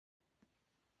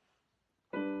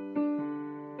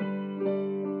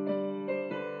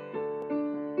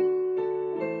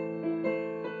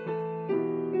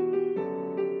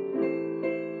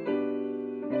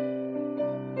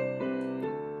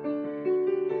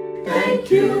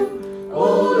Thank you.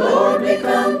 Oh Lord, we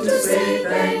come to say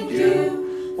thank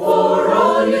you. For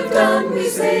all you've done, we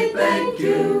say thank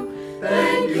you.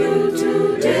 Thank you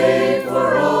today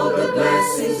for all the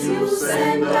blessings you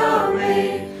send our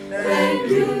way. Thank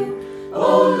you.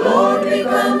 Oh Lord, we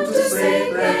come to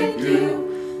say thank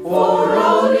you. For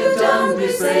all you've done,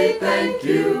 we say thank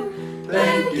you.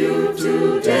 Thank you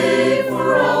today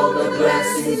for all the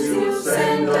blessings you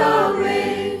send our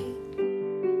way.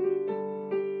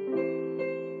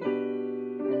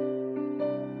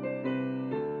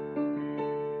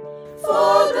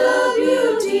 For the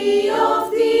beauty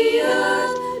of the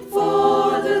earth,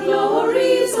 for the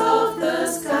glories of the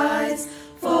skies,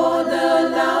 for the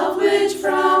love which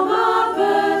from our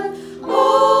birth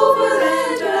over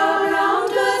and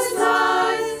around us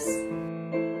lies,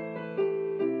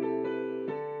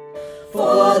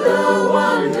 for the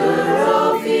wonder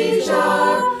of each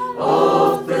hour,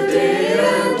 of the day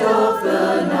and of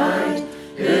the night,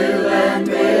 hill and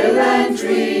vale and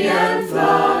tree and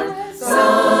flower,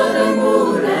 sun and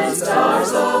moon and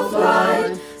stars of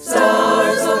light,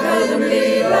 stars of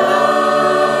heavenly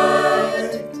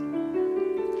light.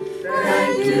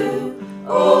 Thank you,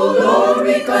 oh Lord,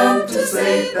 we come to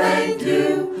say thank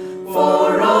you.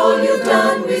 For all you've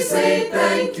done, we say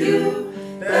thank you.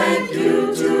 Thank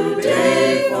you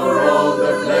today for all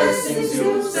the blessings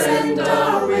you send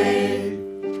our way.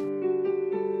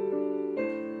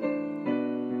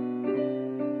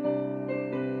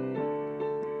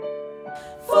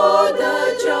 For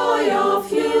the joy of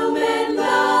human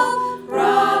love,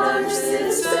 brother,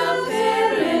 sister,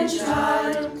 parent,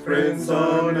 child, friends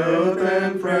on earth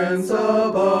and friends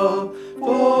above,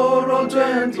 for all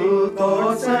gentle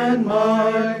thoughts and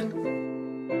mild.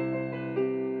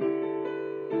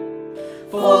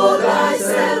 For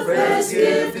thyself as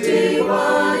gift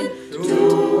divine,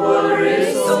 to our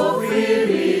race so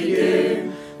freely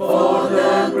give, for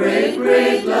the great,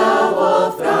 great love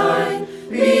of thine,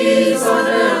 peace on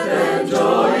earth and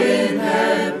joy in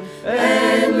heaven,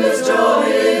 endless joy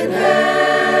in heaven.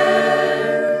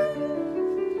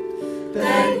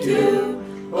 Thank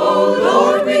you, oh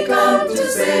Lord, we come to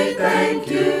say thank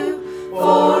you.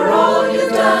 For all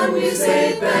you've done, we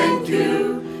say thank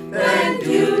you. Thank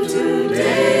you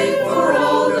today for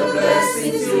all the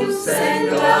blessings you send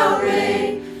our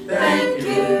way. Thank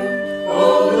you,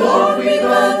 oh Lord, we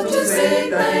come to say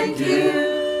thank you.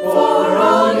 For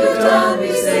all you've done,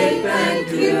 we say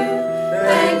thank you.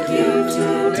 Thank you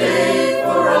today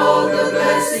for all the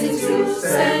blessings you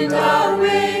send our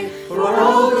way. For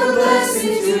all the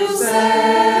blessings you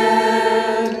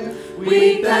send,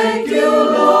 we thank you,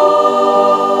 Lord.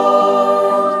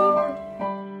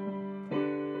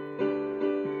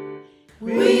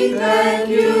 We thank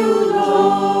you,